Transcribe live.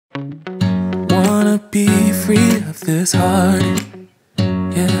Wanna be free of this heart,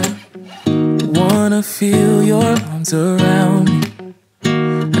 yeah. Wanna feel your arms around me.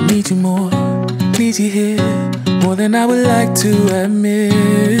 I need you more, need you here, more than I would like to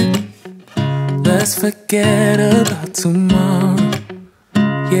admit. Let's forget about tomorrow,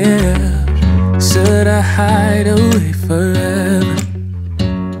 yeah. Should I hide away forever?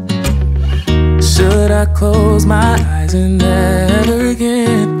 Should I close my eyes and never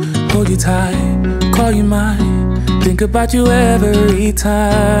again hold you tight, call you mine, think about you every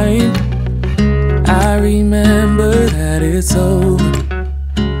time? I remember that it's over,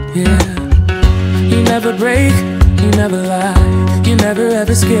 yeah. You never break, you never lie, you never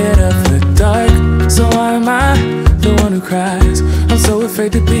ever scared of the dark. So why am I the one who cries? I'm so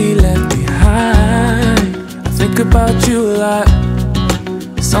afraid to be left behind. I think about you a lot.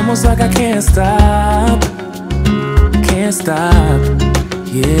 It's almost like I can't stop,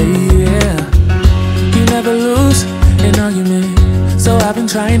 yeah, yeah. You never lose an argument, so I've been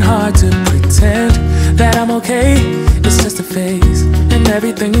trying hard to pretend that I'm okay. It's just a phase, and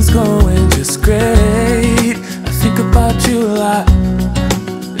everything is going just great. I think about you a lot.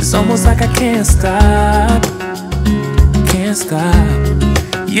 It's almost like I can't stop,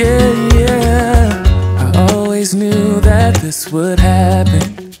 yeah, yeah. I always knew that this would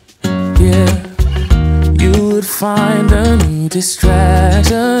happen, yeah. You would find a new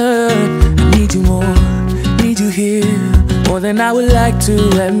distraction. I need you more, need you here, more than I would like to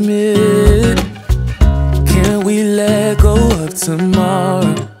admit. Can we let go of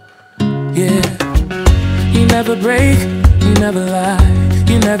tomorrow, yeah. You never break, you never lie,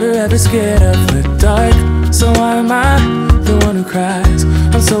 you never ever scared of the dark. So why am I the one who cries?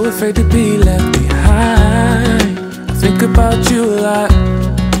 I'm so afraid to be left behind. I think about you a lot.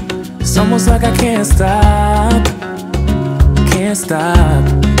 It's almost like I can't stop,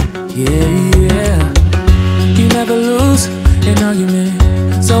 yeah, yeah. You never lose an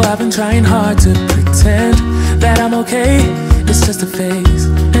argument, so I've been trying hard to pretend that I'm okay. It's just a phase,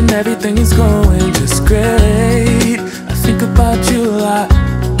 and everything is going just great. I think about you a lot.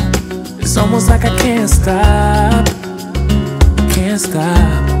 It's almost like I can't stop,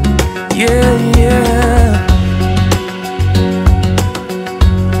 yeah, yeah.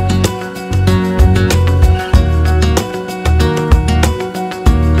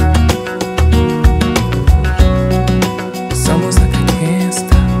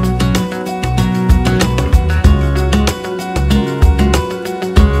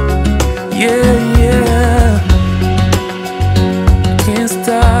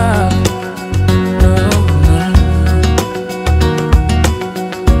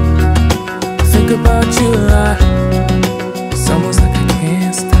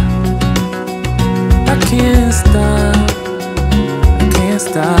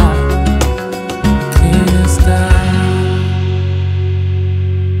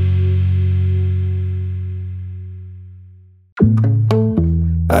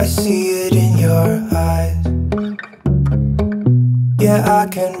 I see it in your eyes. Yeah, I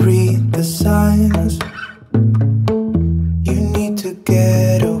can read the signs. You need to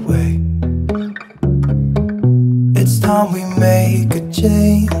get away. It's time we make a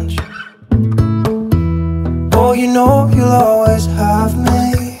change. Oh, you know you'll always have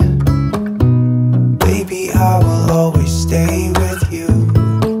me. Baby, I will always stay with you.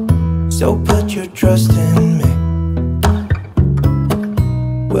 So put your trust in me.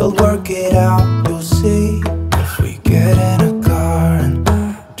 We'll work it out, you'll see. If we get in a car and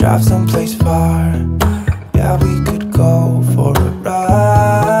drive someplace far, yeah, we could go for a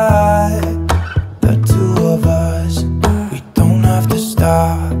ride. The two of us, we don't have to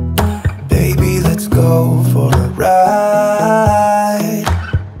stop. Baby, let's go for a ride.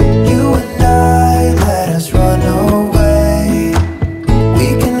 You and I, let us run away. We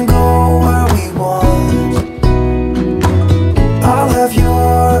can go where we want. I'll have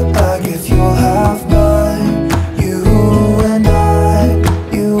your back if you'll have mine. You and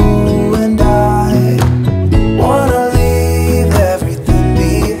I wanna leave everything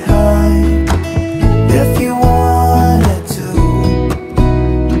behind. If you wanted to,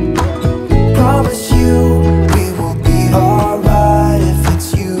 promise you we will be alright. If it's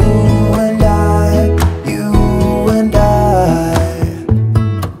you and I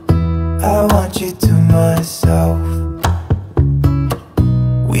want you to myself.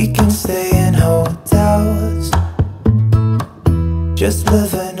 We can stay in hotels, just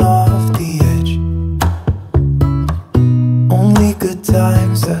living off the edge. Only good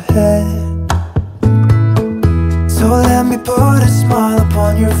times ahead. So let me put a smile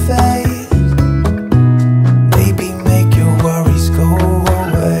upon your face. Maybe make your worries go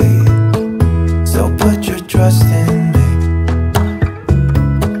away. So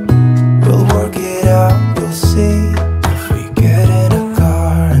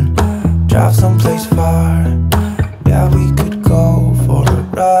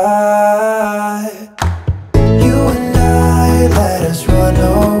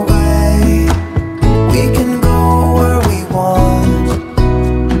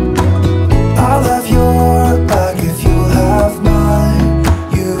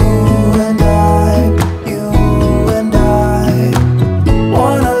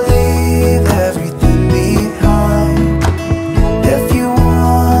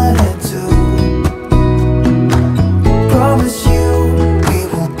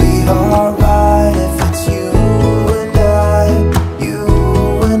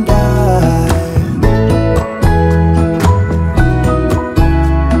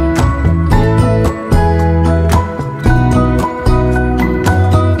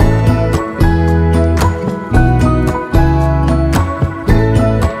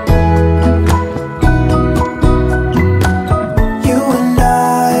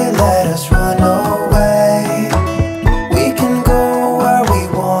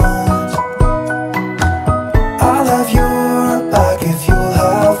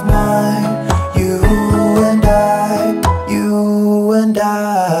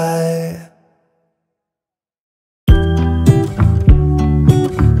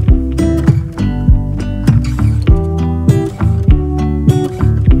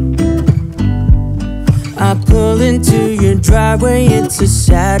into your driveway, it's a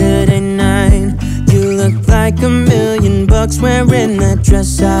Saturday night. You look like $1,000,000 wearing that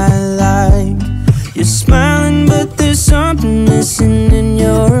dress I like. You're smiling but there's something missing in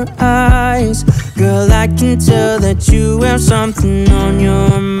your eyes. Girl, I can tell that you have something on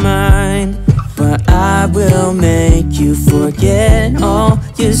your mind. But I will make you forget all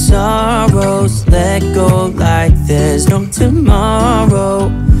your sorrows. Let go like there's no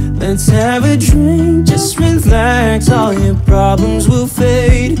tomorrow. Let's have a drink, just relax, all your problems will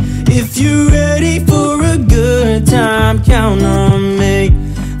fade. If you're ready for a good time, count on me.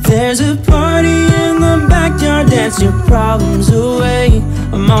 There's a party in the backyard, dance your problems away.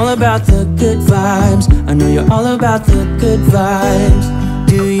 I'm all about the good vibes, I know you're all about the good vibes.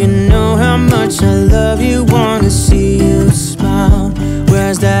 Do you know how much I love you, wanna see you smile?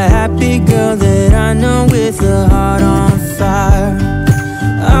 Where's that happy girl that I know with a heart on fire?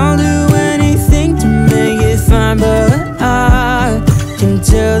 I'll do anything to make it fine, but I can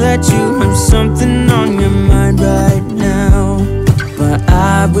tell that you have something on your mind right now. But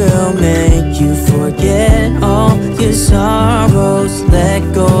I will make you forget all your sorrows. Let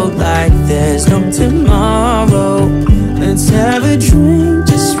go like there's no tomorrow. Let's have a drink,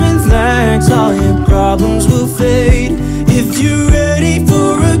 just relax, all your problems will fade. If you're ready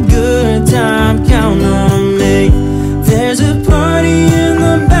for a good time, count on me. There's a party in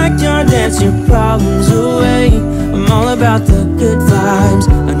the backyard, dance your problems away. I'm all about the good vibes,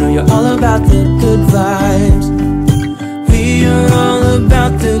 I know you're all about the good vibes. We are all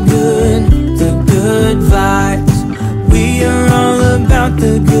about the good vibes. We are all about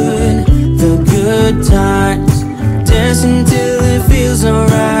the good times. Dance until it feels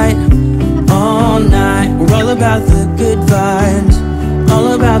alright, all night. We're all about the good vibes, all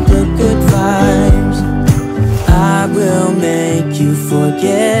about the good vibes. I will make you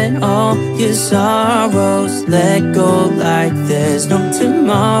forget all your sorrows. Let go like there's no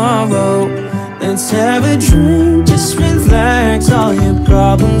tomorrow. Let's have a drink, just relax, all your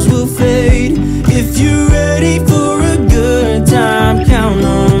problems will fade. If you're ready for a good time, count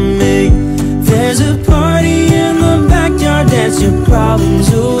on me. There's a party in the backyard, dance your problems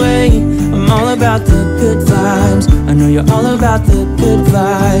away. I'm all about the good vibes, I know you're all about the good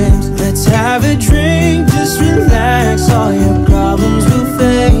vibes. Let's have a drink, just relax, all your problems will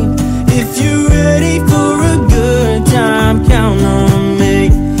fade. If you're ready for a good time, count on me.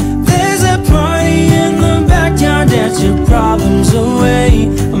 There's a party in the backyard, dance your problems away.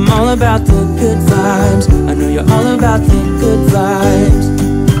 I'm all about the good vibes, I know you're all about the good vibes.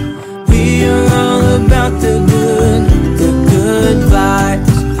 We are all about the good vibes.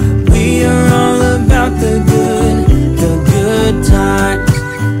 We are all about the good times.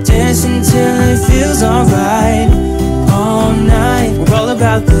 Dance until it feels alright, all night. We're all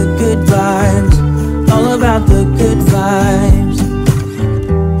about the good vibes, all about the good vibes.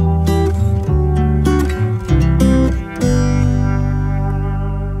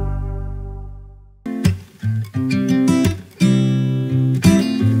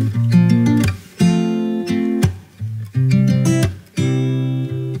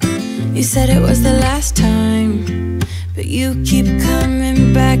 You said it was the last time, but you keep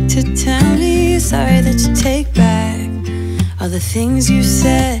coming back to tell me you're sorry that you take back all the things you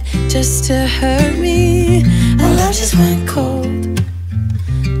said just to hurt me. Our love just went cold,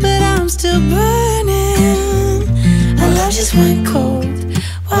 but I'm still burning. Our love just went cold,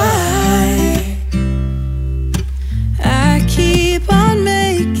 why? I keep on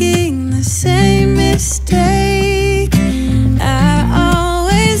making the same mistake. I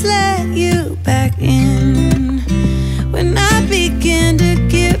always let you back in when I begin to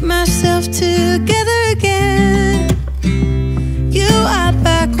get myself together again. You are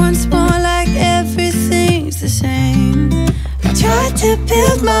back once more like everything's the same. I tried to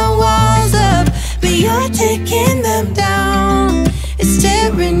build my walls up, but you're taking them down. It's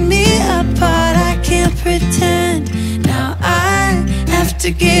tearing me apart, I can't pretend. Now I have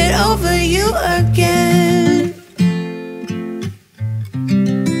to get over you again.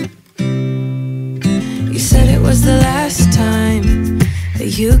 You said it was the last time, but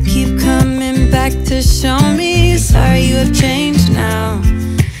you keep coming back to show me you're sorry you have changed now.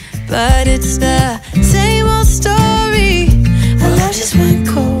 But it's the same old story. Our love just went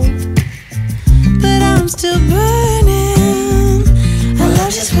cold, but I'm still burning. Our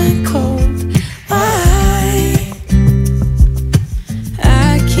love just went cold, why?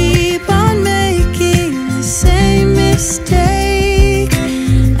 I keep on making the same mistake.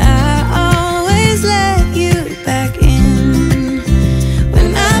 I always let you back in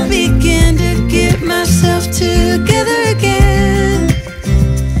when I begin to get myself together again.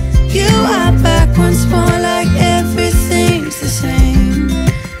 You are back once more like every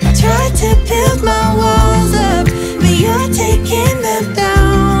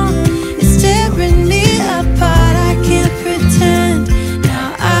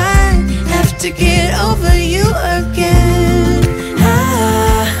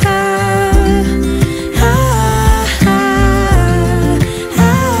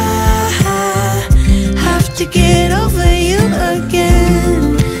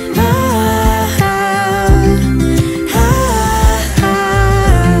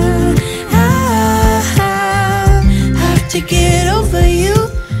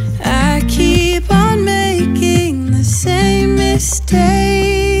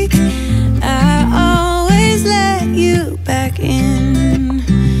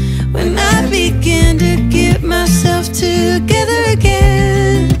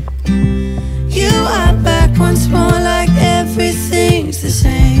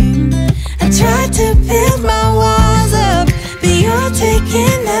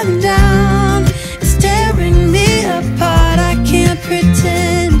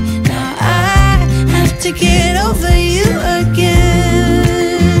to get over you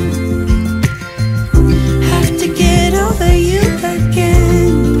again. Have to get over you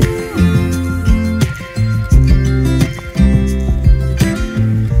again.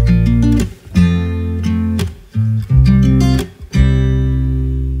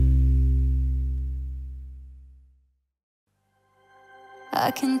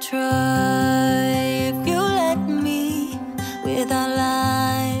 I can try if you let me. With our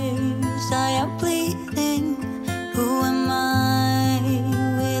lives I am bleeding. Who am I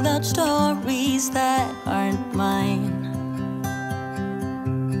without stories that aren't mine?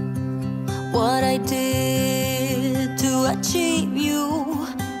 What I did to achieve you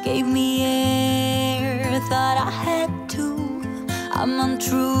gave me air, thought I had to. I'm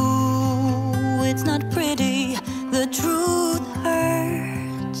untrue, it's not pretty, the truth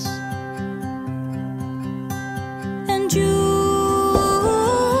hurts. And you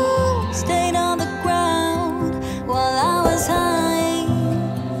stayed on the ground while I was high.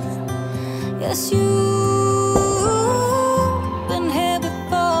 Yes, you've been here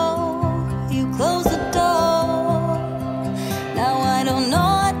before, you closed the door. Now I don't know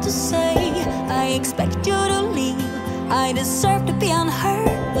what to say, I expect you to leave. I deserve to be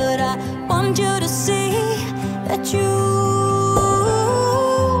unheard, but I want you to see that you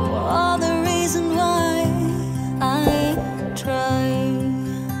are the reason why I try.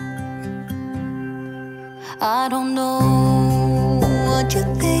 I don't know what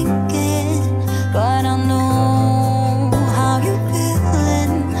you're thinking, but I know how you're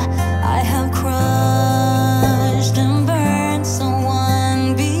feeling. I have crushed and burned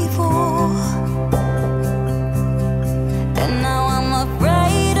someone before, and now I'm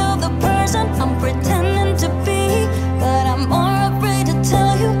afraid of the person I'm pretending to be. But I'm more afraid to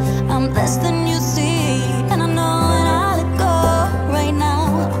tell you I'm less than you see. And I know when I let go right now,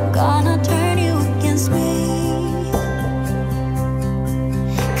 I'm gonna turn you against me.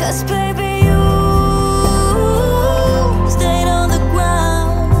 'Cause baby, you stayed on the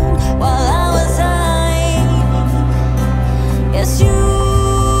ground while I was high. Yes, you've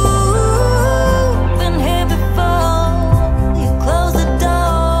been here before, you closed the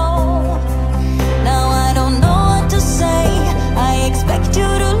door. Now I don't know what to say, I expect you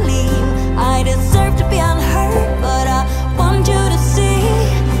to leave. I deserve to be unheard, but I want you to see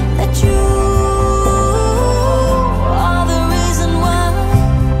that you are the reason why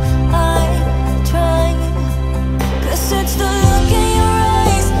I try. 'Cause it's the look in your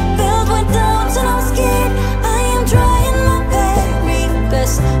eyes, filled with doubts and I'm scared. I am trying my very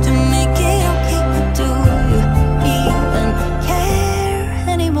best to make it okay, but do you even care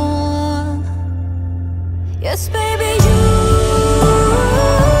anymore? Yes, baby, you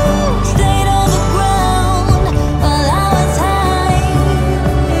stayed on the ground while I was high.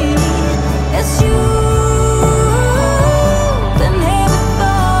 Yes, you've been here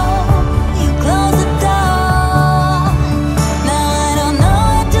before, you closed the door. Now I don't know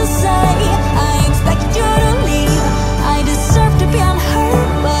what to say, I expect you to leave. I deserve to be unheard,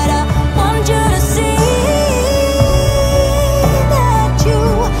 but I want you to see that you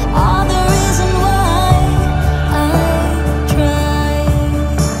are the reason why I try.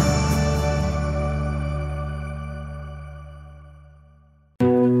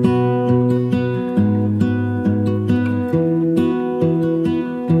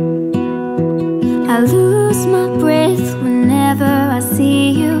 I lose my breath whenever I see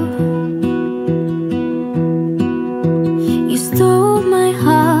you. You stole my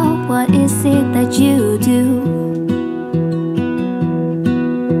heart, what is it that you do?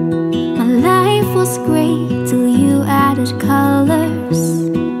 My life was great till you added colors.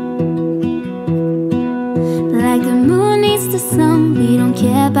 Like the moon needs the sun, we don't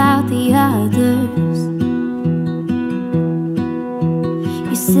care about the others.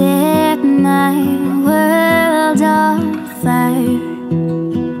 You set my world on fire.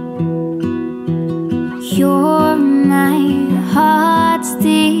 You're my heart's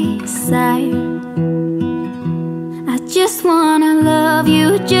desire. I just wanna love you,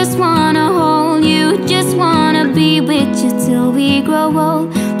 just wanna hold you, just wanna be with you till we grow old.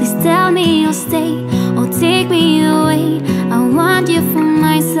 Please tell me you'll stay or take me away. I want you for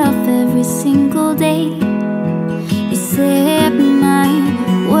myself every single day. You set my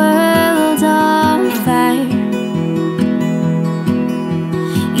world on fire.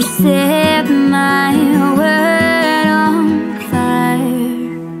 You set my world on fire.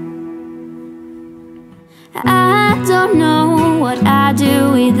 I don't know what I'd do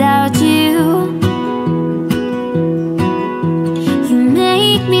without you. You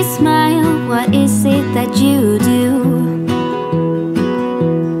make me smile, what is it that you do?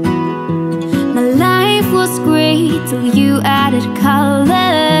 My life till you added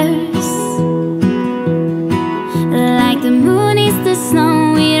colors. Like the moon is the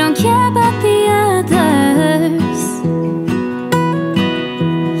snow, we don't care about the others.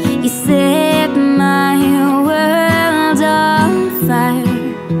 You set my world on fire.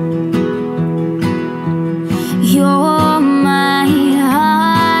 You're my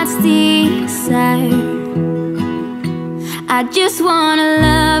heart's desire. I just wanna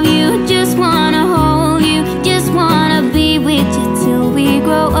love you, just wanna hold you, just wanna be with you till we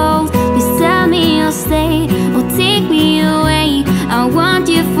grow old. Please tell me you'll stay or take me away. I want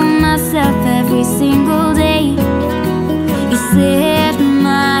you for myself every single day. You set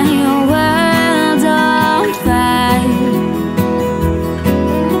my world on fire.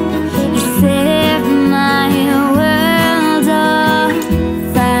 You set my world on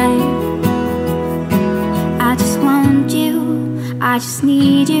fire. I just want you, I just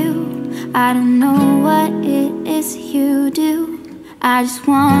need you. I don't know what it is you do. I just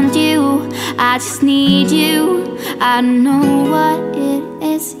want you, I just need you. I don't know what it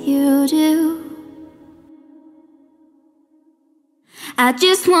is you do. I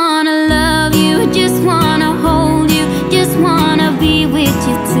just wanna love you, just wanna hold you, just wanna be with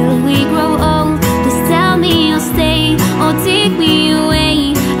you till we grow old. Just tell me you'll stay or take me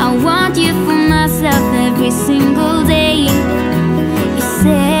away. I want you for myself every single day. You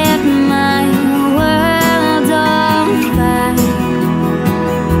set my world on fire.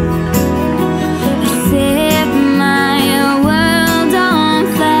 You set my world on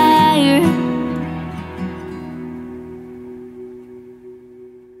fire.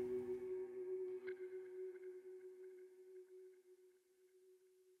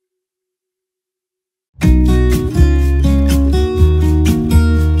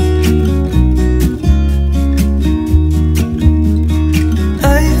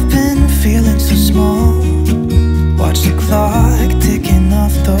 I've been feeling so small. Watch the clock ticking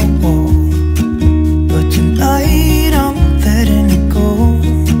off the wall. But tonight I'm letting it go.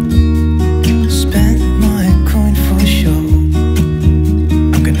 Spend my coin for sure.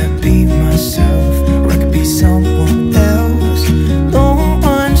 I'm gonna be myself, or I could be someone else. No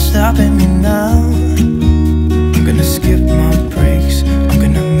one's stopping me now. I'm gonna skip my breaks, I'm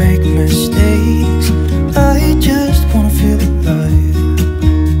gonna make mistakes. I just wanna feel alive.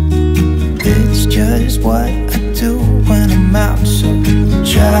 It's just what I do when I'm out, so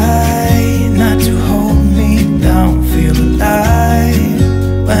try not to hold me down. Feel alive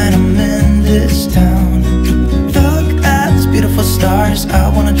when I'm in this town. Look at these beautiful stars. I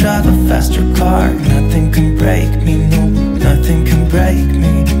wanna drive a faster car. Nothing can break me, no, nothing can break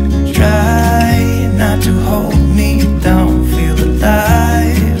me. Try not to hold me down. Feel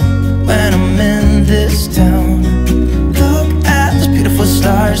alive when I'm in this town. Look at these beautiful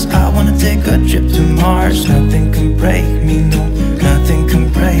stars. I wanna take a trip to Mars. Nothing can break me, no, nothing can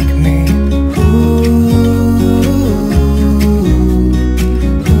break me.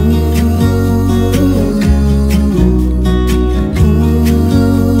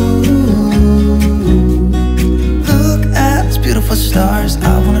 Look at these beautiful stars.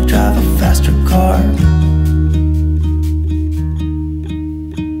 I wanna drive a faster car.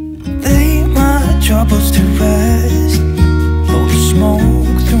 Lay my troubles to rest. Blow the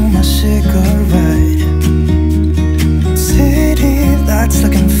smoke through my cigarette. City lights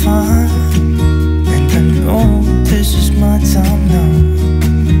looking fine, and I know this is my time now.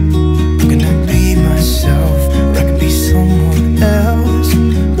 I'm gonna be myself, or I could be someone else.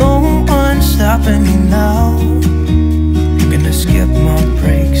 No one's stopping me now. I'm gonna skip my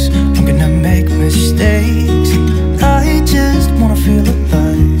breaks, I'm gonna make mistakes. I just wanna feel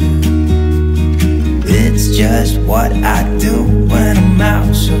alive. It's just what I do when I'm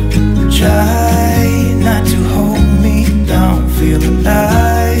out, so try not to hold me down. Feel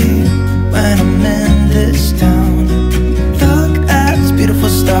alive when I'm in this town. Look at these beautiful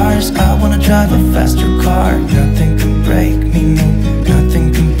stars. I wanna drive a faster car. Nothing can break me, no, nothing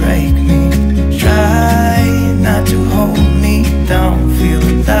can break me. Try not to hold me down. Feel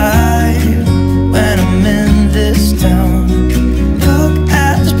alive when I'm in this town. Look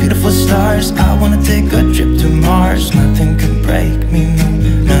at these beautiful stars. I wanna take a trip to Mars. Nothing can break me, no,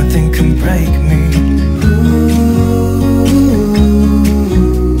 nothing can break me.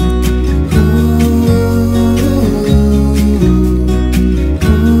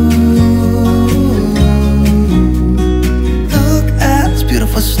 Look at these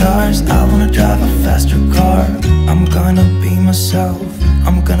beautiful stars. I wanna drive a faster car. I'm gonna be myself,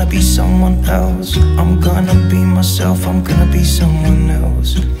 I'm gonna be someone else. I'm gonna be myself, I'm gonna be someone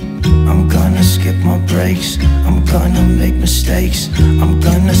else. I'm gonna skip my breaks, I'm gonna make mistakes. I'm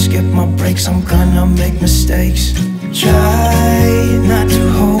gonna skip my breaks, I'm gonna make mistakes. Try not to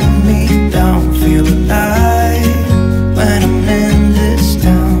hold me down, feel alive when I'm in this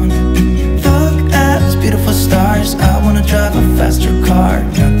town. Look at these beautiful stars, I wanna drive a faster car.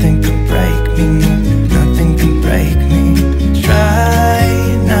 Nothing can break me, no, nothing can break me. Try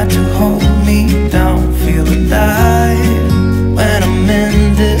not to hold me down, feel alive when I'm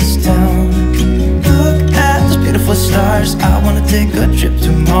in this town. Look at those beautiful stars, I wanna take a trip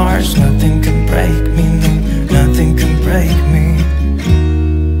to Mars. Nothing can break me, no, nothing can break me.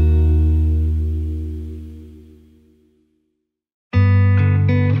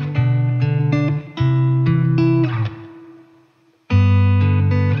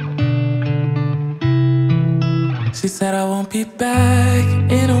 She said I won't be back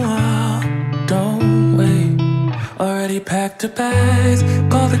in a while, don't wait. Already packed her bags,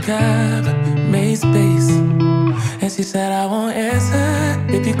 called the cab, made space. And she said I won't answer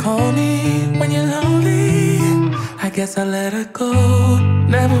if you call me when you're lonely. I guess I let her go,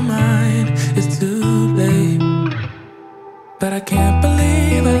 never mind, it's too late. But I can't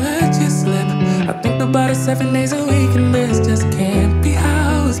believe I let you slip. I think about it 7 days a week, and this just can't be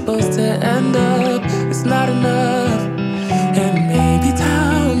how it's supposed to end up. It's not enough, and maybe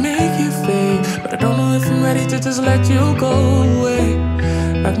time will make you fade, but I don't know if I'm ready to just let you go away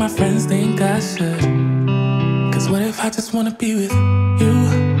like my friends think I should. Cause what if I just wanna be with you?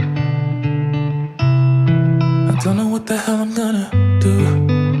 I don't know what the hell I'm gonna do.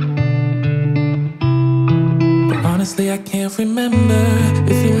 Honestly, I can't remember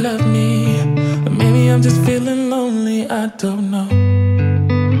if you love me, or maybe I'm just feeling lonely, I don't know.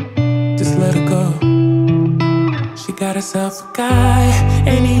 Just let her go. She got herself a guy,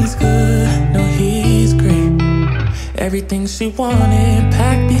 and he's good, no, he's great. Everything she wanted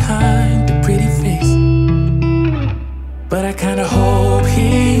packed behind the pretty face. But I kinda hope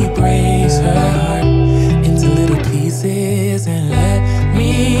he breaks her heart into little pieces and let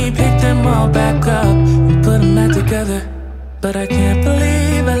me pick them all back up and put them back together. But I can't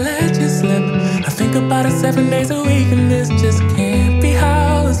believe I let you slip. I think about it 7 days a week, and this just can't be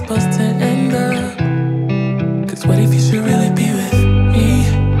how it's supposed to end up. Cause what if you should really be with me?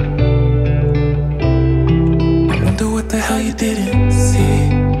 I wonder what the hell you didn't see.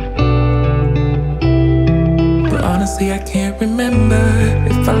 But honestly, I can't remember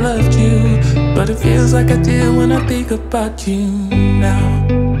if I loved you, but it feels like I did when I think about you now.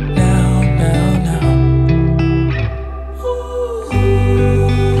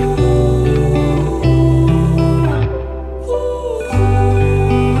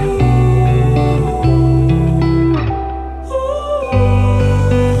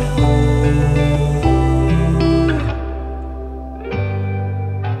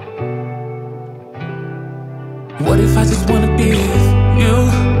 What if I just wanna be with you?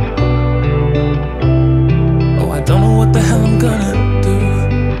 Oh, I don't know what the hell I'm gonna do.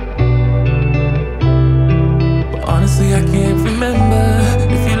 But honestly, I can't remember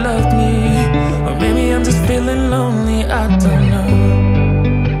if you loved me, or maybe I'm just feeling lonely, I don't know.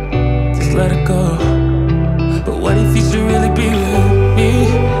 Just let it go. But what if you should really be with me?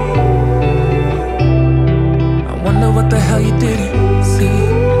 I wonder what the hell you didn't see.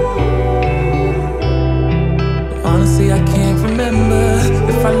 Honestly, I can't remember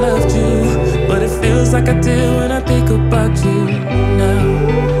if I loved you, but it feels like I do when I think about you now.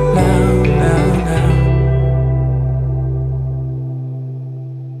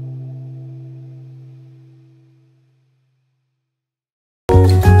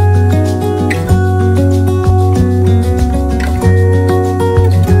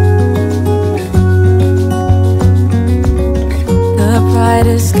 The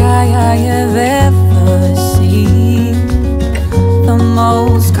brightest sky I have ever seen, the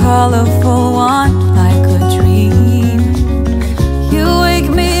most colorful one, like a dream. You wake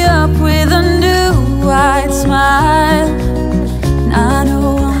me up with a new white smile, and I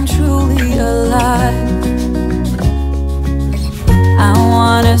know I'm truly alive. I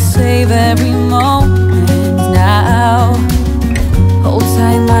wanna save every moment now. Hold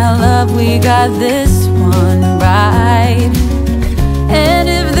tight, my love, we got this one right. And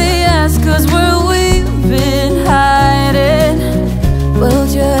if they ask us where we've been hiding, we'll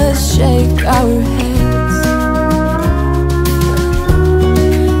just shake our heads.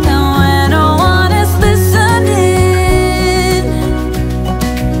 And when no one is listening,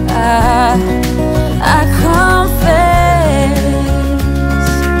 I confess,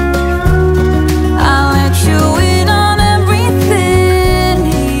 I'll let you in on everything,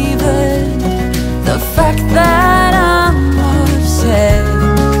 even the fact that I'm obsessed.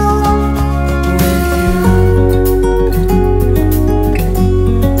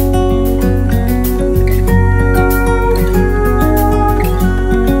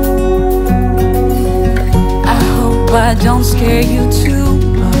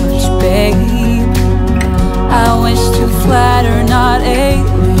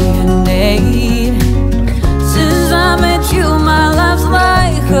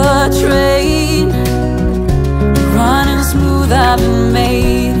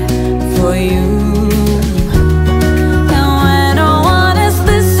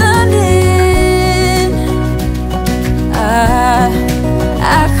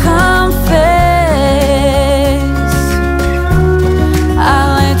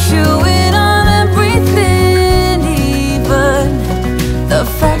 the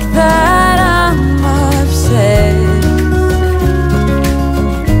fact that I'm obsessed,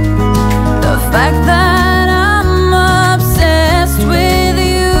 the fact that I'm obsessed with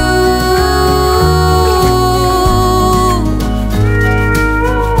you.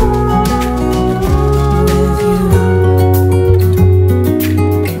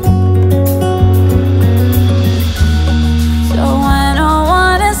 So when no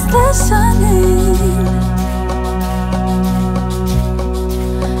one is listening,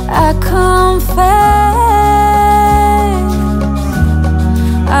 I confess,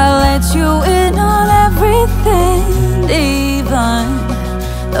 I let you in on everything, even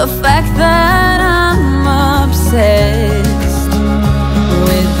the fact that I'm obsessed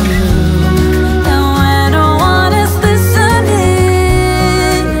with you. And when no one is listening,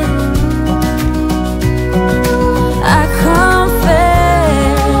 I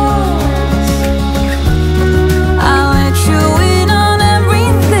confess, I let you in on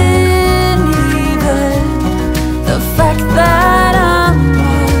everything, even the fact that I'm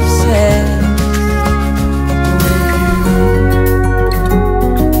obsessed with you.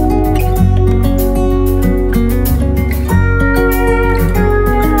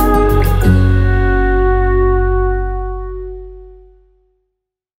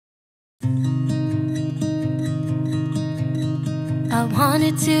 I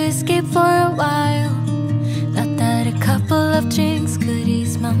wanted to escape for a while. Thought that a couple of drinks could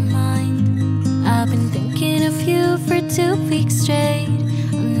ease my mind. I've been thinking of you for 2 weeks straight.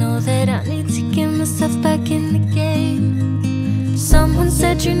 I know that I need to get myself back in the game. Someone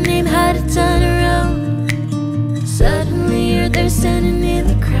said your name had a turn around. Suddenly you're there standing in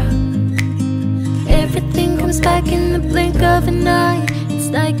the crowd. Everything comes back in the blink of an eye. It's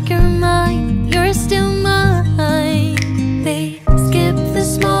like you're mine, you're still mine. They skip the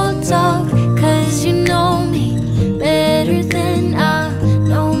small talk, cause you know me better than I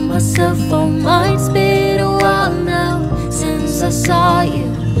know myself. Oh, might's been a while now since I saw you,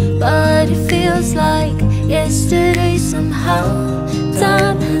 but it feels like yesterday somehow.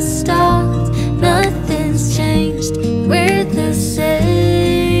 Time has stopped, nothing's changed, we're the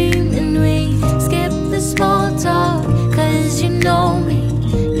same. And we skip the small talk, cause you know me,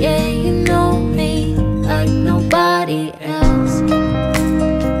 yeah, you know me like nobody else.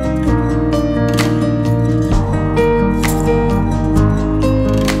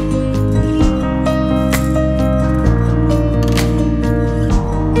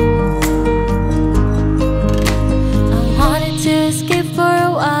 I wanted to escape for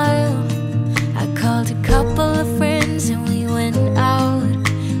a while. I called a couple of friends and we went out,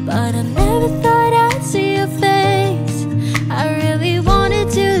 but I never thought I'd see your face. I really wanted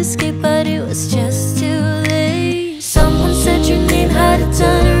to escape, but it was just too late. Someone said your name had a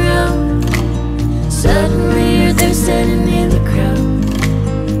turn around. Suddenly you're there standing in the crowd.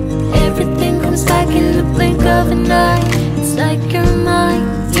 Everything comes back in the blink of an eye. It's like you're mine,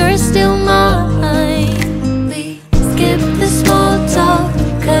 you're still mine. We skip the small talk,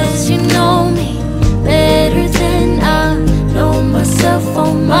 cause you know me better than I know myself.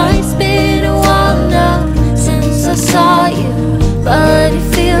 Oh, might's been a while now since I saw you, but it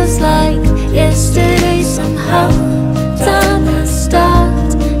feels like yesterday somehow. Time has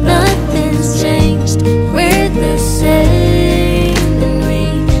stopped, nothing's changed, we're the same. And we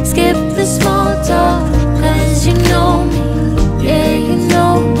skip the small talk, cause you know me, yeah, you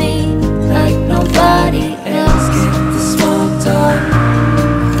know me like nobody else. Skip the small talk.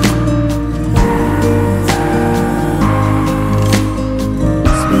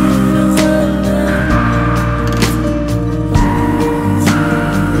 It's been a while now.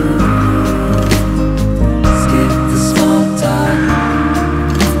 Skip the small talk.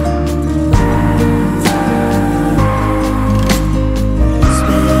 It's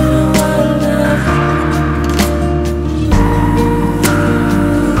been a while now.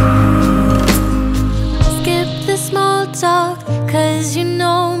 Skip the small talk, cause you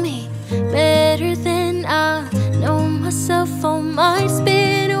know me better than I know myself. Oh, might's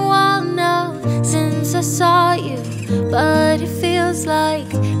been a while now since I saw you, but it feels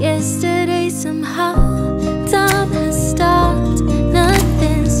like yesterday somehow. Time has stopped,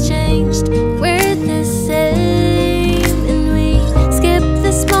 nothing's changed, we're the same. And we skip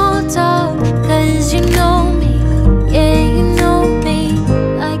the small talk, cause you know me, yeah, you know me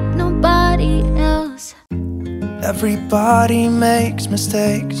like nobody else. Everybody makes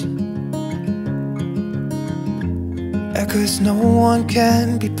mistakes, yeah, cause no one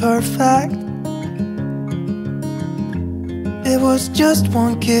can be perfect. It was just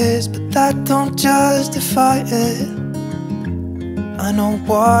one kiss, but that don't justify it. I know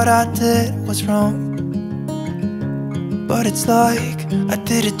what I did was wrong, But it's like I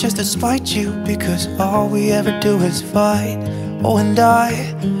did it just to spite you, because all we ever do is fight. Oh, and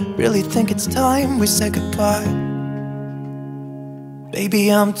I really think it's time we say goodbye. Baby,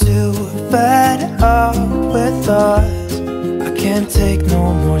 I'm too fed up with us. I can't take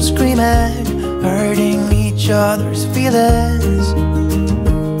no more screaming, hurting each other's feelings.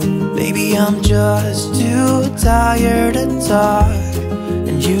 Baby, I'm just too tired to talk,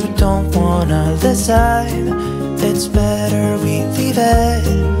 and you don't wanna listen. It's better we leave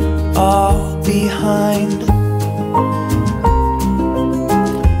it all behind.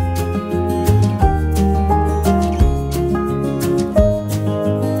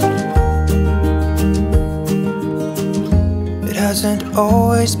 It hasn't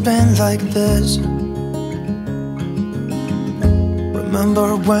always been like this.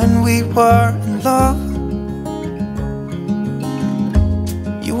 Remember when we were in love?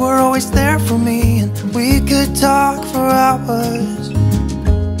 You were always there for me, and we could talk for hours.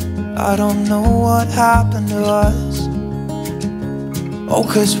 I don't know what happened to us. Oh,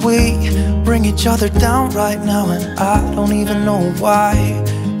 'cause we bring each other down right now, and I don't even know why.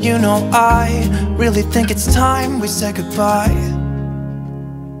 You know, I really think it's time we say goodbye.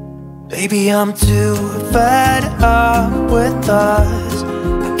 Baby, I'm too fed up with us.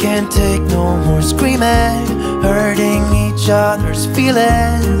 I can't take no more screaming, hurting each other's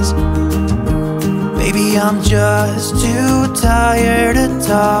feelings. Baby, I'm just too tired to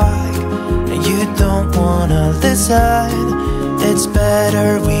talk, and you don't wanna listen. It's better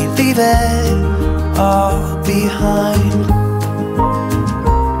we leave it all behind.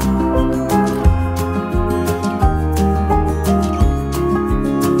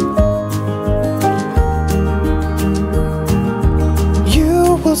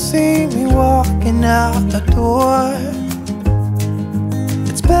 See me walking out the door.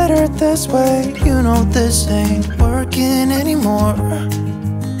 It's better this way, you know this ain't working anymore.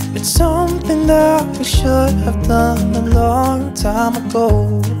 It's something that we should have done a long time ago.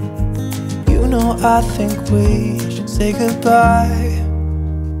 You know, I think we should say goodbye.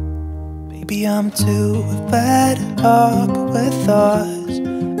 Baby, I'm too fed up with us.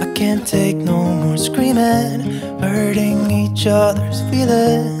 I can't take no more screaming, hurting each other's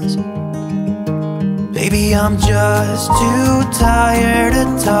feelings. Baby, I'm just too tired to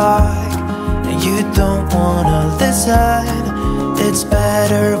talk, and you don't wanna listen. It's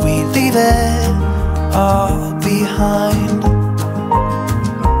better we leave it all behind.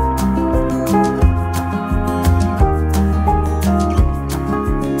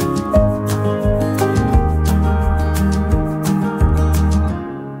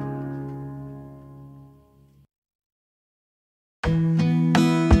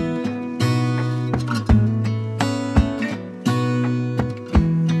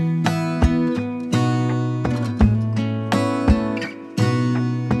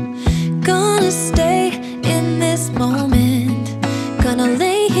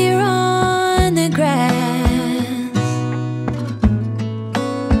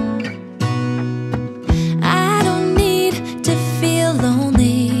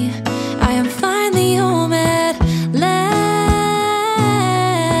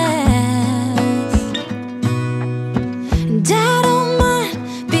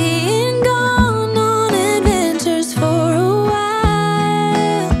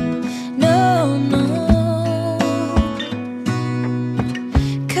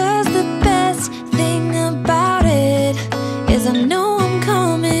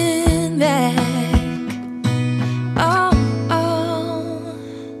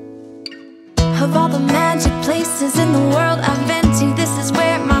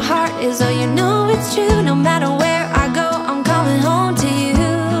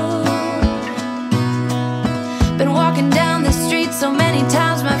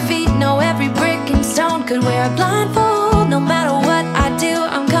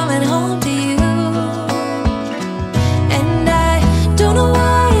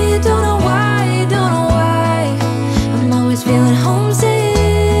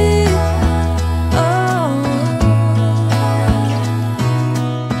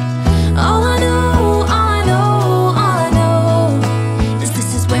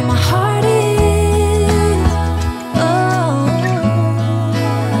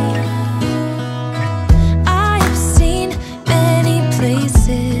 I've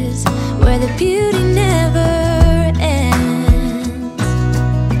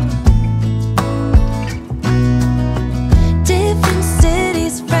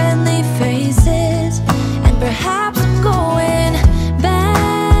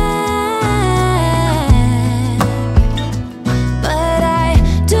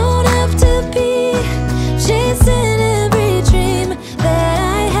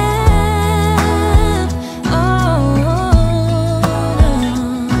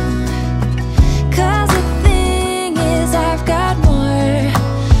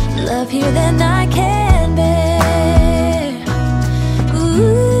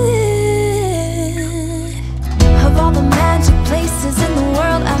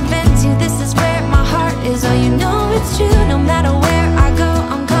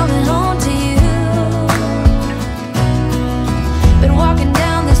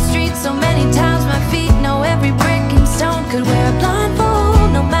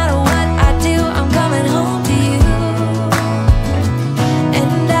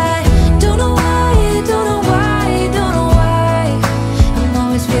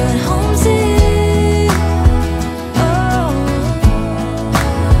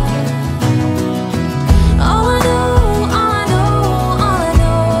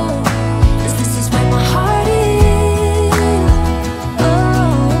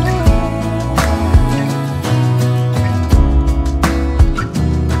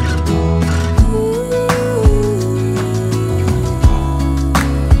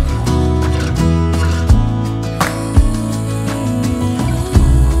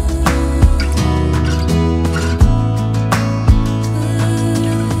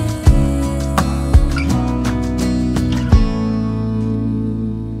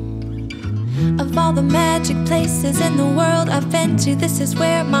places in the world I've been to, this is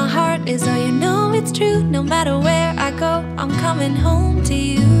where my heart is. Oh, you know it's true, no matter where I go, I'm coming home to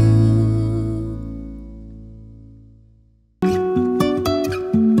you.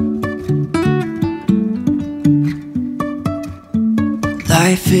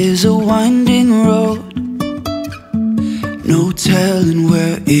 Life is a winding road, no telling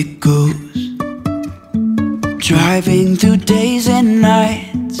where it goes. Driving through days and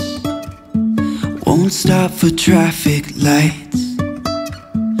nights, won't stop for traffic lights.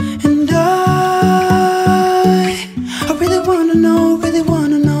 And I really wanna know,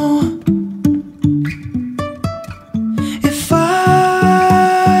 if I'll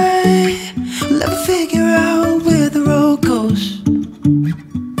ever figure out where the road goes.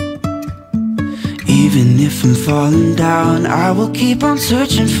 Even if I'm falling down, I will keep on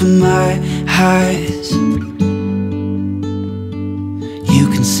searching for my highs. You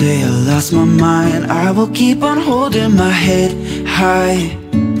can say I lost my mind, I will keep on holding my head high.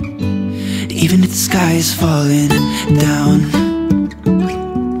 Even if the sky is falling down.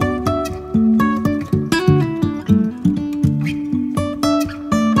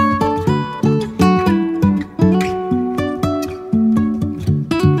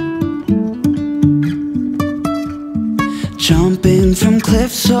 Jumping from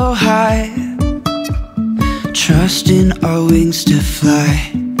cliffs so high, trusting our wings to fly.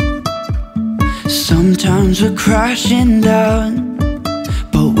 Sometimes we're crashing down,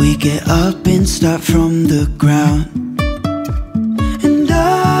 but we get up and start from the ground. And I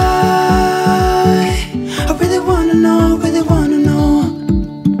really wanna know,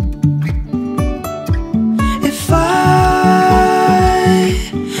 if I'll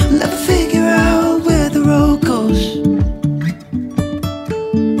ever figure out where the road goes.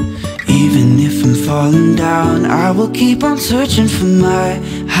 Even if I'm falling down, I will keep on searching for my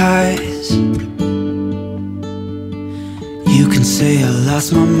highs. You can say I lost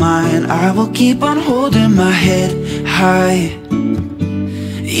my mind, I will keep on holding my head high.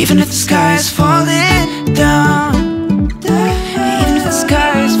 Even if the sky is falling down, even if the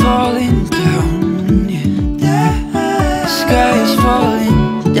sky is falling down, yeah. The sky is falling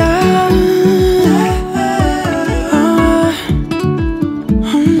down.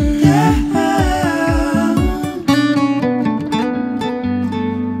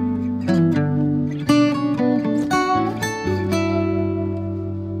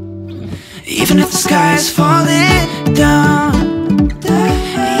 Even if the sky is falling down,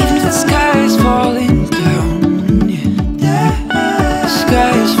 even if the sky is falling down, yeah. The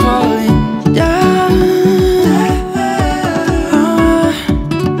sky is falling down.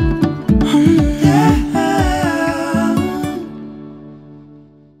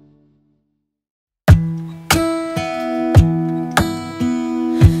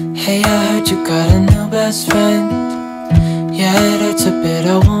 Hey, I heard you got a new best friend. Yeah, it hurts a bit, I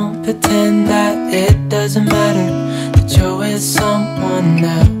won't pretend that it doesn't matter that you're with someone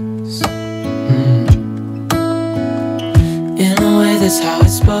else. In a way, that's how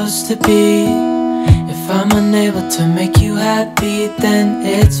it's supposed to be. If I'm unable to make you happy, then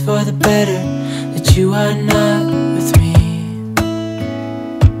it's for the better that you are not with me.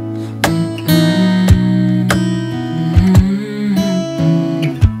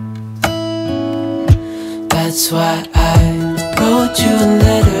 That's why I wrote you a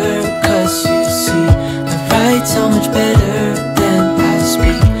letter, cause you see I write so much better than I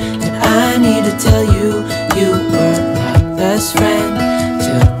speak. And I need to tell you, you were my best friend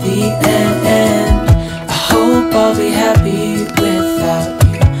till the end. I hope I'll be happy without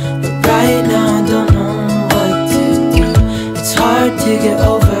you, but right now I don't know what to do. It's hard to get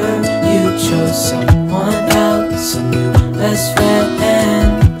over, you chose someone else, a new best friend.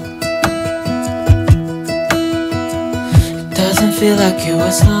 Doesn't feel like it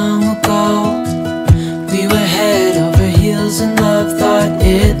was long ago. We were head over heels in love, thought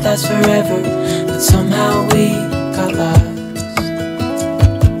it'd last forever, but somehow we got lost.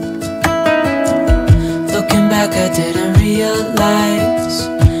 Looking back, I didn't realize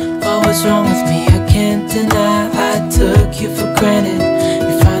what was wrong with me. I can't deny I took you for granted.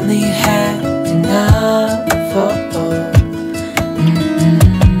 You finally had enough.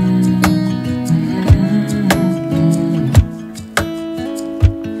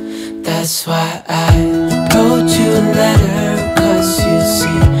 That's why I wrote you a letter, cause you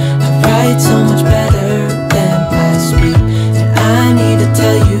see I write so much better than I speak. And I need to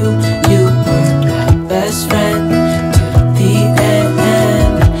tell you, you were my best friend till the end.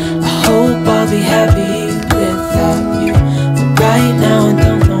 I hope I'll be happy without you, but right now I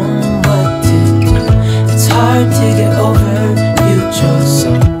don't know what to do. It's hard to get over, you chose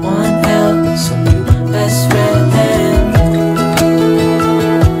someone else, a new best friend.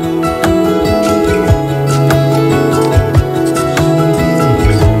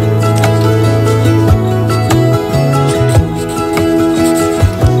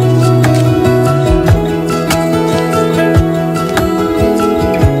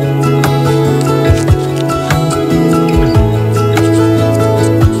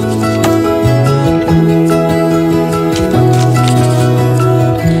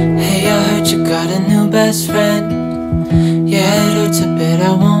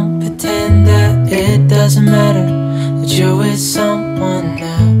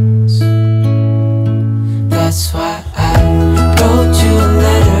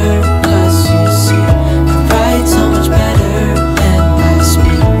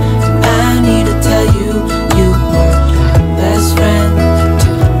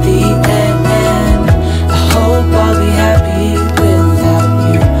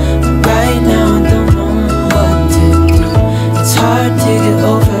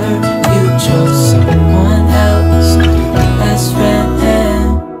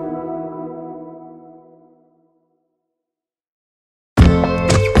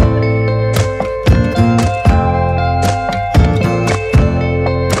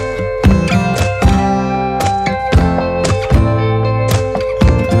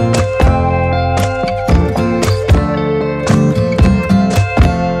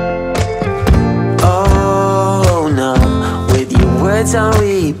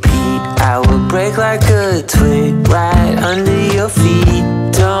 repeat. I will break like a twig right under your feet.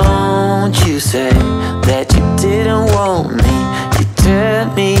 Don't you say that you didn't want me. You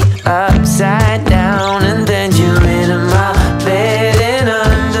turned me upside down and then you're into my bed and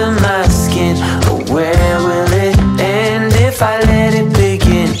under my skin. Oh, where will it end if I let it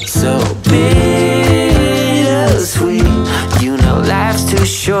begin? So bittersweet, you know life's too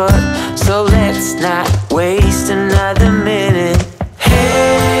short, so let's not waste another minute.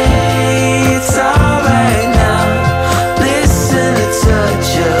 Hey, it's alright now. Listen to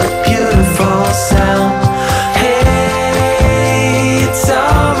such a beautiful sound. Hey, it's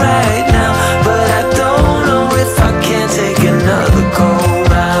alright now, but I don't know if I can take another go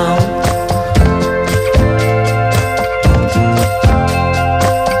round.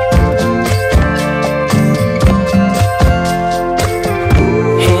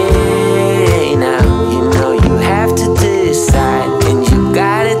 Hey, now you know you have to decide, and you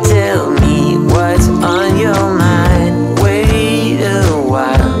gotta tell me what's on your mind. Wait a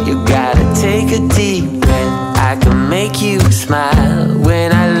while, you gotta take a deep breath. I can make you smile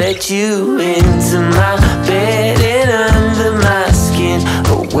when I let you into my bed and under my skin.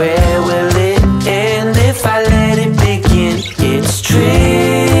 But where will it end if I let it begin? It's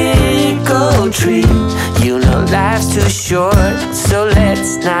trick or treat, you know life's too short, so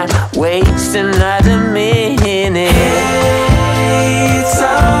let's not waste another minute. Hey, it's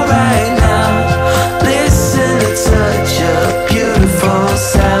alright now. Listen to such a beautiful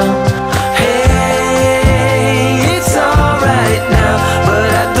sound. Hey, it's alright now, but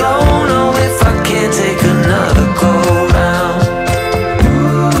I don't know if I can take another go round.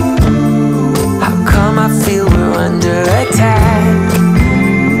 How come I feel we're under attack,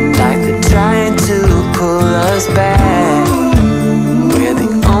 like they're trying to pull us back? We're the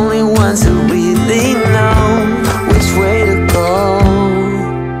only ones who really know which way to go.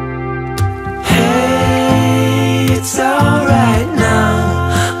 Hey, it's alright now.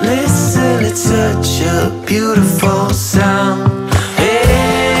 Listen, it's such a beautiful sound.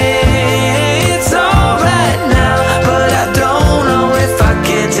 Hey, it's alright now, but I don't know if I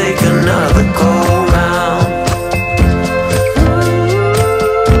can take another go round.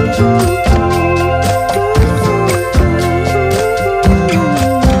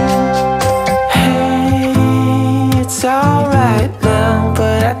 Hey, it's alright now,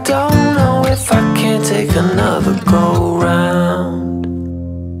 but I don't know if I can take another go round.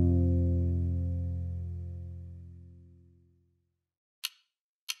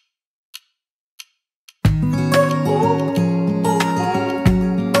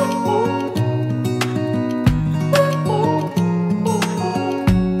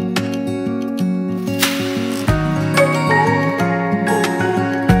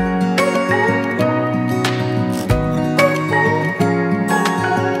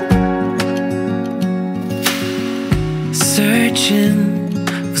 Searching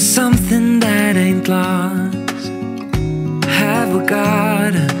for something that ain't lost. Have we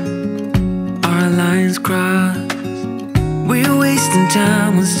got it? Our lines crossed. We're wasting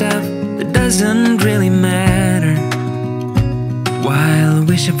time on stuff that doesn't really matter, while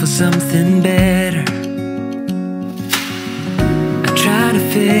wishing for something better. I try to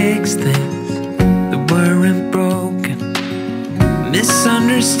fix things that weren't broken,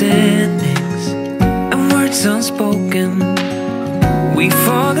 misunderstandings and words unspoken. We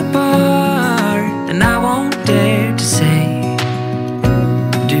fall apart and I won't dare to say,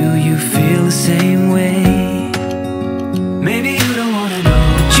 do you feel the same way? Maybe you don't wanna know,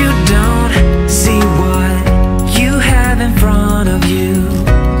 but you don't see what you have in front of you.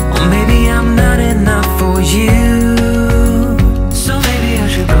 Or maybe I'm not enough for you, so maybe I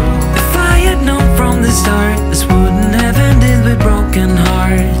should go. If I had known from the start this wouldn't have ended with broken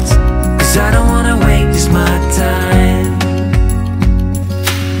hearts, 'cause I don't wanna waste my time.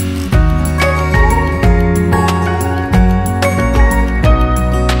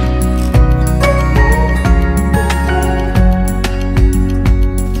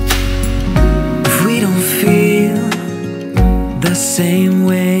 Same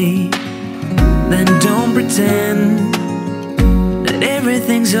way, then don't pretend that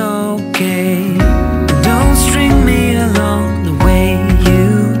everything's okay. Don't string me along the way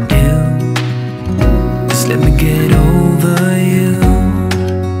you do. Just let me get over you.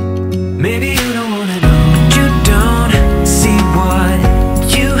 Maybe you don't wanna know, but you don't see what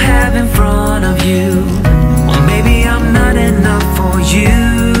you have in front of you. Or maybe I'm not enough for you,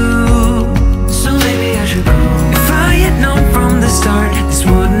 so maybe I should go. If I had known from the start this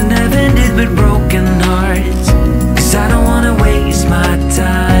wouldn't have ended with broken hearts, 'cause I don't wanna waste my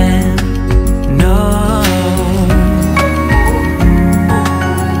time.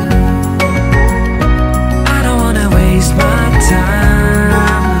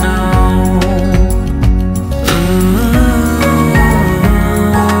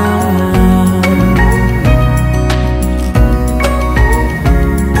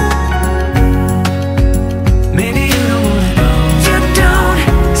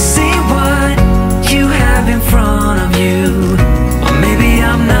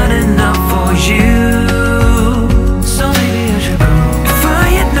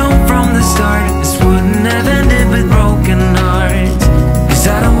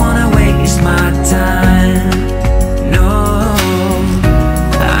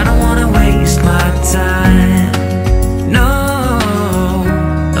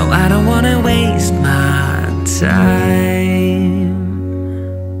 time.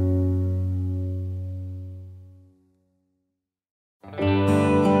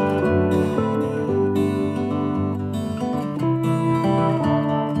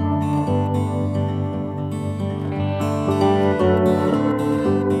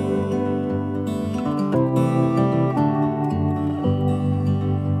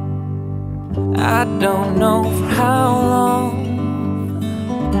 I don't know for how long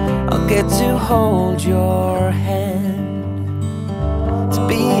I'll get to hold your hand, to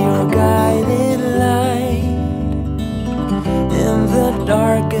be your guiding light in the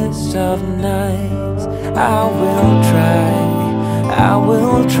darkest of nights. I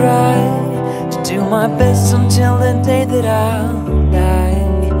will try to do my best until the day that I'll die.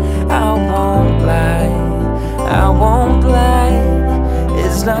 I won't lie,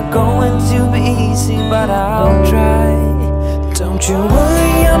 it's not going to be easy, but I'll try. Don't you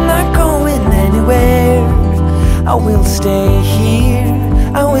worry, I'm not going anywhere. I will stay here,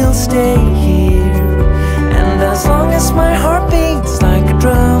 I will stay here. And as long as my heart beats like a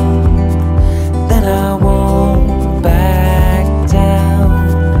drum, then I won't back down.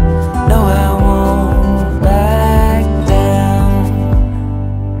 No, I won't back down.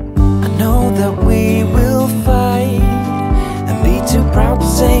 I know that we will fight and be too proud to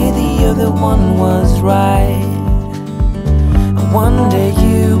say the other one was right. And one day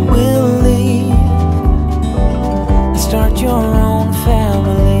you will leave and start your own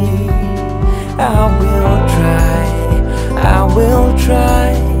family. I will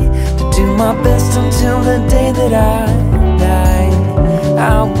try to do my best until the day that I die.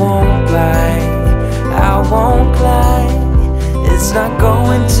 I won't lie, it's not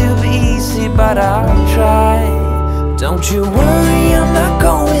going to be easy, but I'll try. Don't you worry, I'm not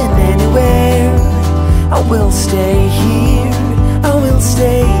going anywhere. I will stay here, I will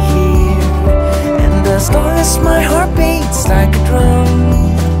stay here. And as long as my heart beats like a drum,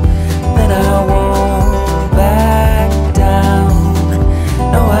 then I won't back down.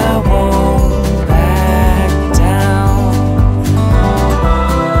 No, I won't back down.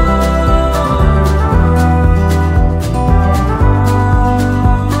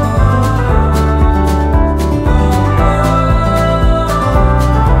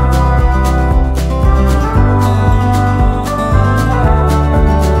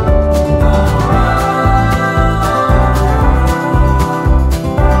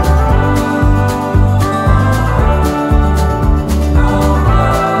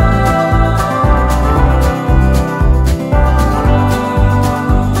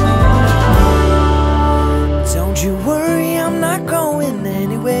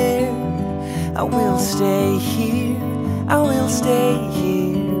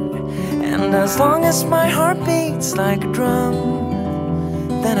 As long as my heart beats like a drum,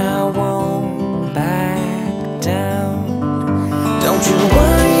 then I won't back down. Don't you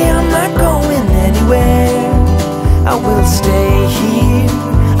worry, I'm not going anywhere. I will stay here,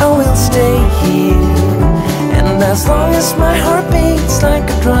 I will stay here. And as long as my heart beats like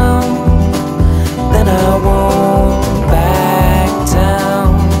a drum, then I won't back down.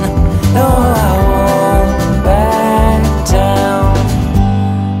 No, I won't back down.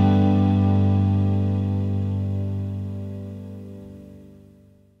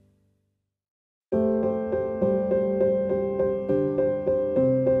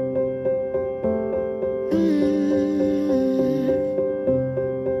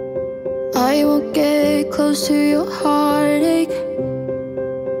 I will get close to your heartache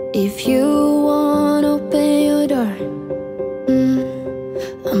if you won't open your door.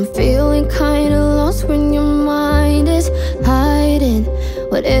 I'm feeling kinda lost when your mind is hiding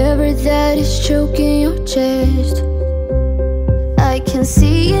whatever that is choking your chest. I can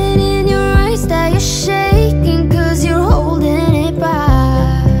see it in your eyes that you're shaking 'cause you're holding it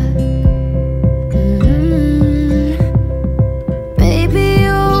back. Maybe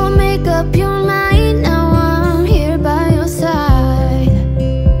you'll make up your mind, now I'm here by your side.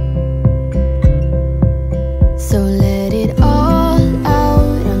 So let it all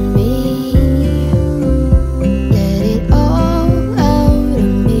out of me. Let it all out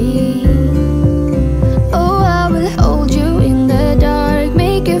of me. Oh, I will hold you in the dark,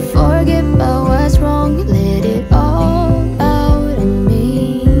 make it for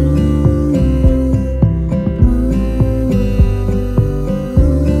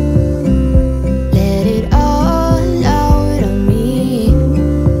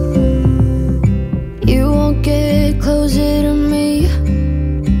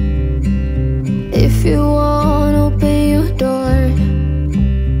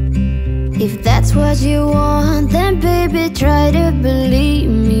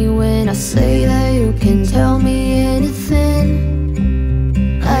I say that you can tell me anything.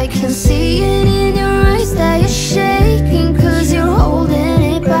 I can see it in your eyes that you're shaking, 'cause you're holding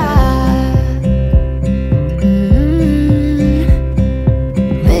it back.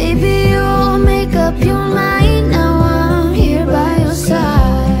 Maybe you'll make up your mind now I'm here by your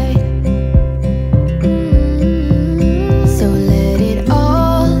side. So let it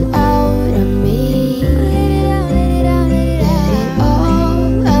all out of me. Let it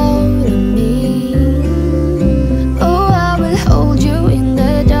all out of me. Oh, I will hold you in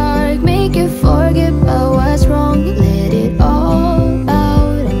the dark, make you forget about what's wrong. Let it all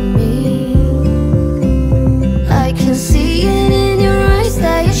out of me. I can see it in your eyes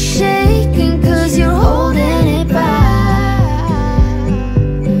that you're shaking, 'cause you're holding it back.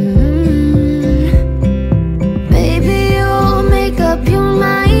 Maybe you'll make up your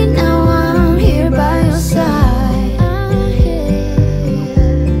mind now I'm here by your side.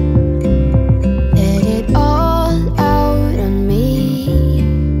 Let it all out of me.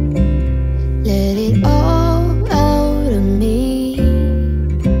 Let it all out of me.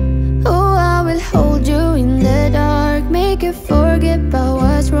 Oh, I will hold you in the dark, make you forget about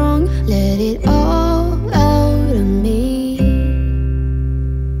what's wrong. Let it all out of me.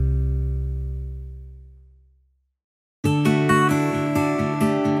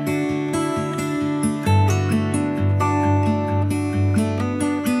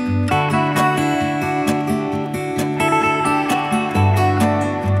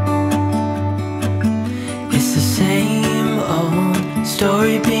 It's the same old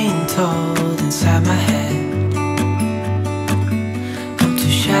story being told inside my head. I'm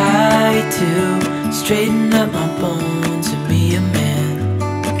too shy to straighten up my bones and be a man.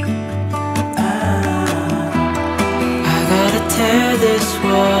 I gotta tear this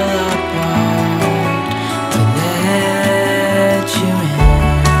wall apart to let you in.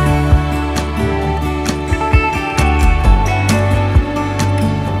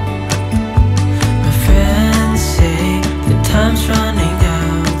 My friends say the time's running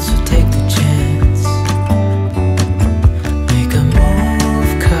out, so take the chance. Make a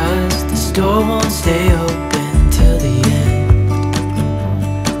move, 'cause this door won't stay open till the end.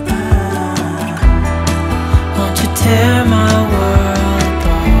 Won't you tear my world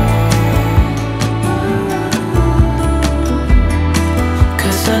apart?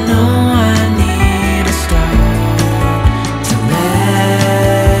 'Cause I know I need a start to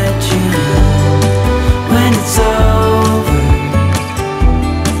let you in. When it's over,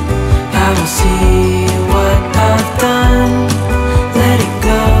 I will see what I've done. Let it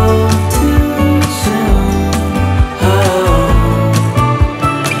go too soon. Oh,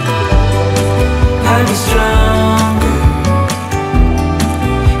 I'll be stronger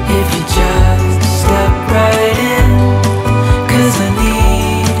if you just step right in. 'Cause I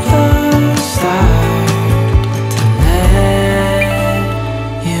need a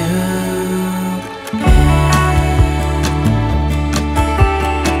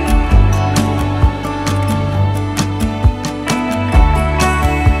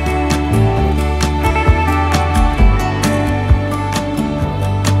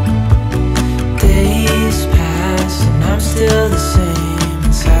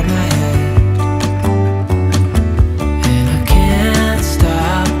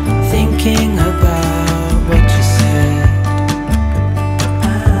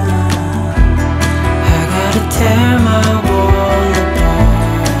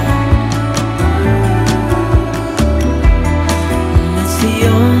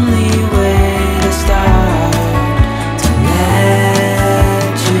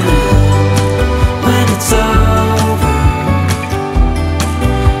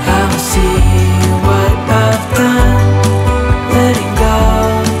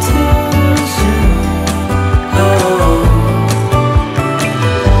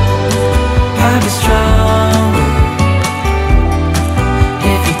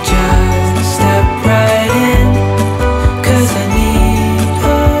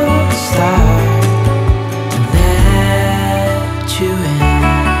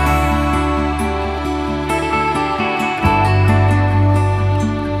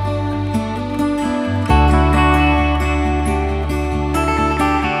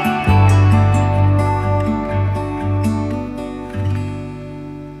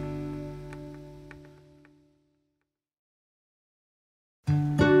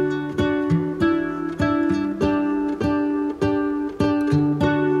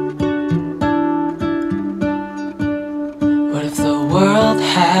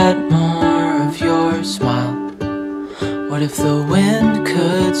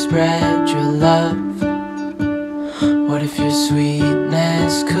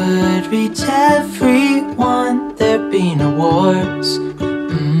sweetness could reach everyone, there'd be no wars.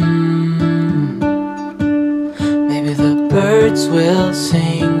 Maybe the birds will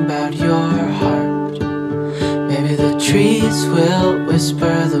sing about your heart. Maybe the trees will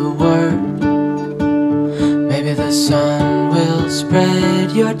whisper the word. Maybe the sun will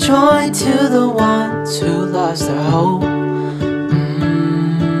spread your joy to the ones who lost their hope.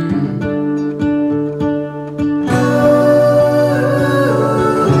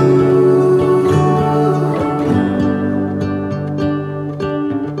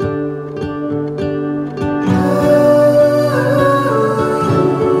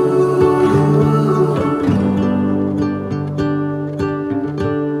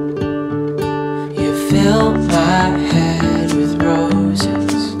 Fill my head with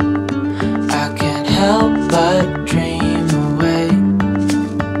roses, I can't help but dream away.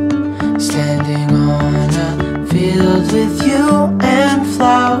 Standing on a field with you and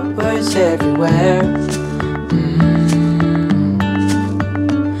flowers everywhere.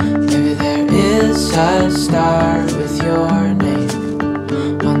 Maybe there is a star with your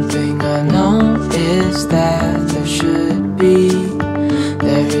name. One thing I know is that there should be.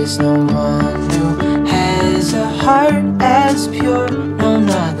 There is no one who has a heart as pure, no,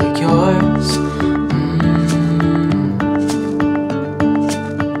 not like yours.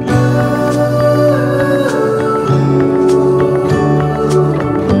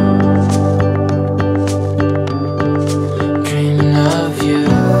 Dreaming of you.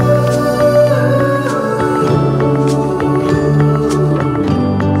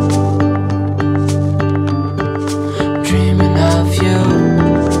 Dreaming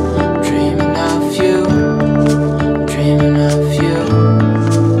of you.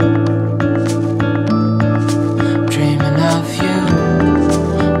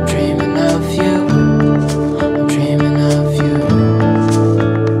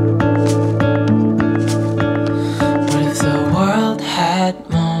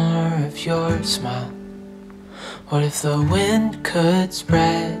 Smile. What if the wind could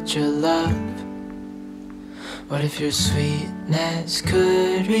spread your love? What if your sweetness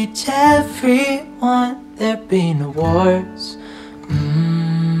could reach everyone? There'd be no wars.